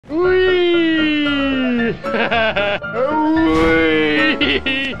You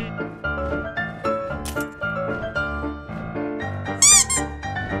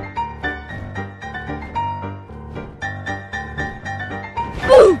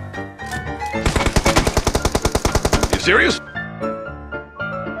serious?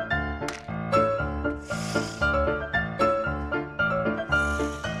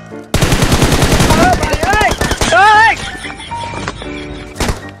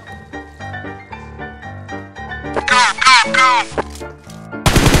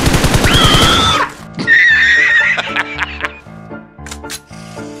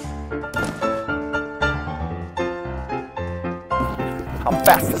 I'm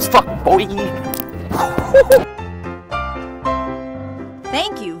fast as fuck, boy.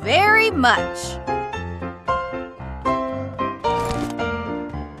 Thank you very much.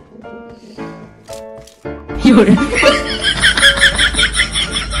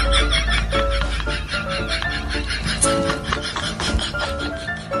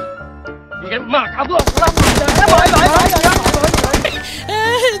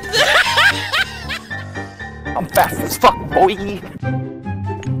 I'm fast as fuck, boy.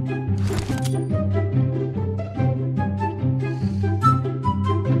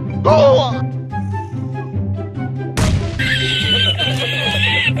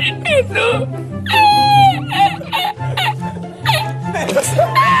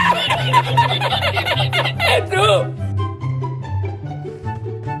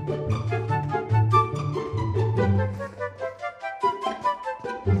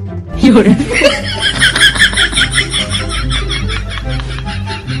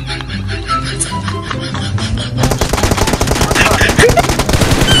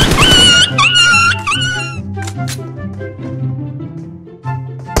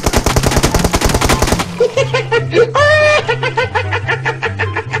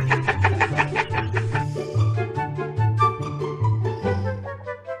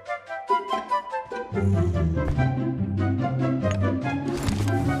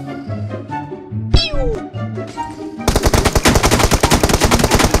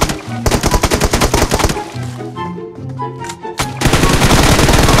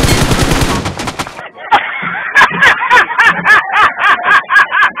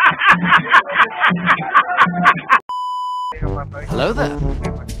 Hello there.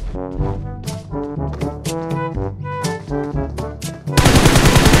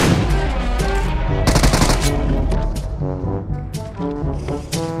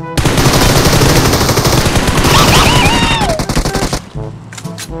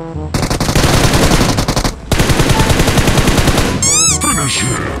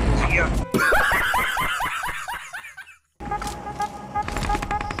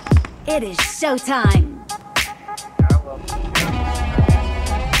 It is showtime.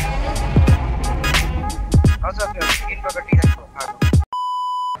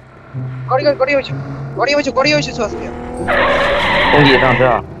兄弟上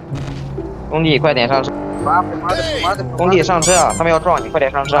车，兄弟快点上车，兄弟上车，他们要撞你，快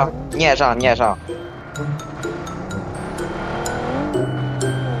点上车，你也上，你也上。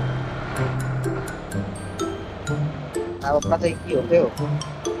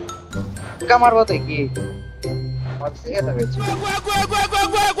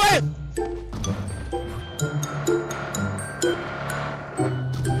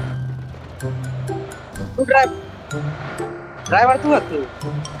driver तू है तू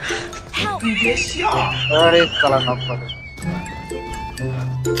अरे साला knock कर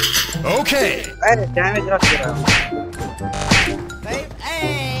Okay. अरे damage रख दे रहा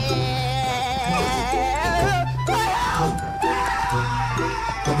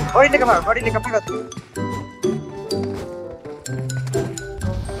बॉडी लेकर भागा तू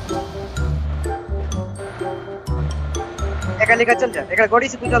एक लेकर चल जा एक गाड़ी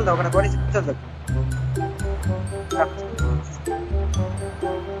से तू चल दो गाड़ी से तू चल दो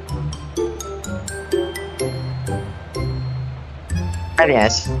快点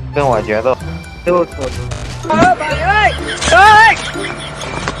跟我决斗！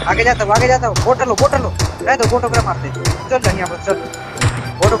 आगे जाता हूँ बोट लो नहीं तो फोटोग्राफ मारते चल जा यहाँ पर चल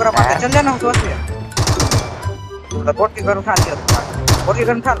फोटोग्राफ मारते चल जाना सोच लिया बोट की गन उठा लिया बोट की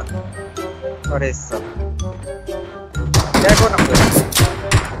गन उठा लो अरे सब देखो ना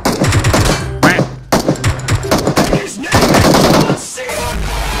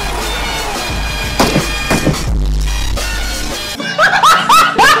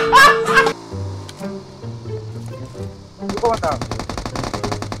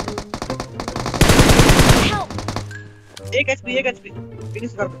एक एचपी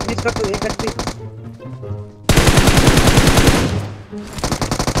फिनिश कर तू एक एचपी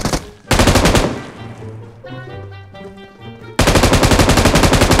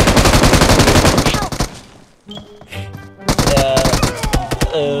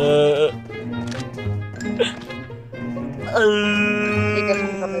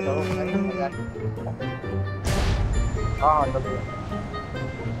हाँ लग गया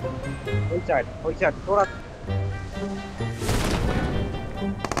कोई साइड थोड़ा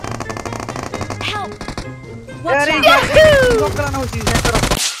Help! Watch अरे out! यार नॉक कराना हो चीज है तरफ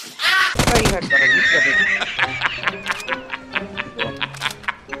कहीं हेड कर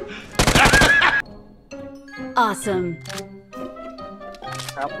Awesome.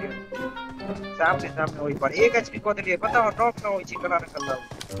 सामने वही पर एक एचपी को दे पता हो नॉक ना हो चीज कराने करता हूं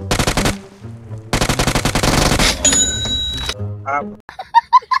आप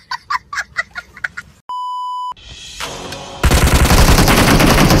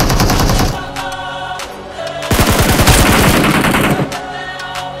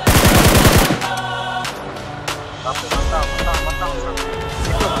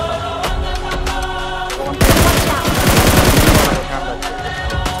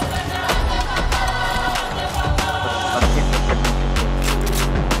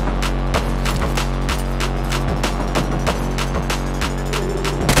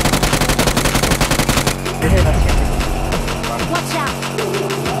Watch out! Watch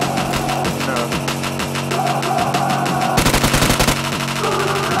out!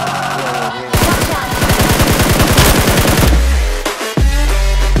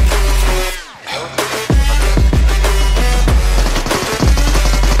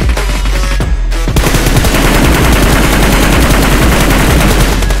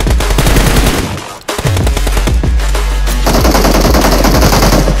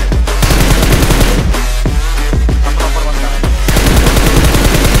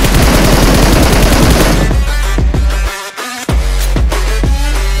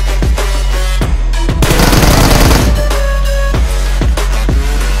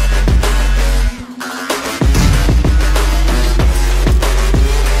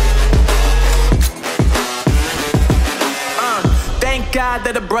 Thank God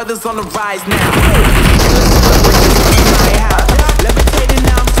that the brothers on the rise now. Levitating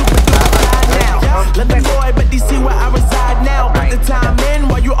now, I'm super duper now. London boy, but they see where I reside now. Put the time in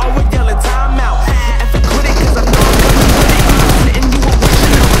while you always yelling time out. And for quit it, cause I know I'm coming with it. Sitting you a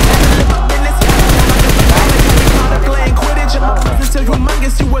wishing I was at live up in this house. Now I'm playing Quidditch. And my presence so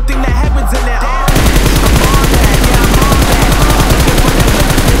humongous, you would think that happens in there. I'm on that, yeah, I'm on that.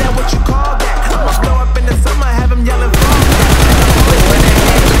 Is that what you call that? I'ma blow up in the summer, have them yelling for that.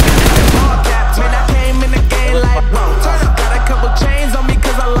 Man, I came in the game like whoa. Got a couple chains on me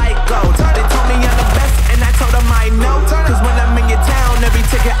cause I like gold. They told me I'm the best and I told them I know. Cause when I'm in your town, every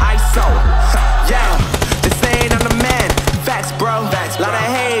ticket I sold. Yeah, they saying I'm the man. Facts, bro. Lot of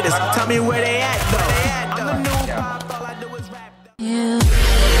haters, tell me where they at though.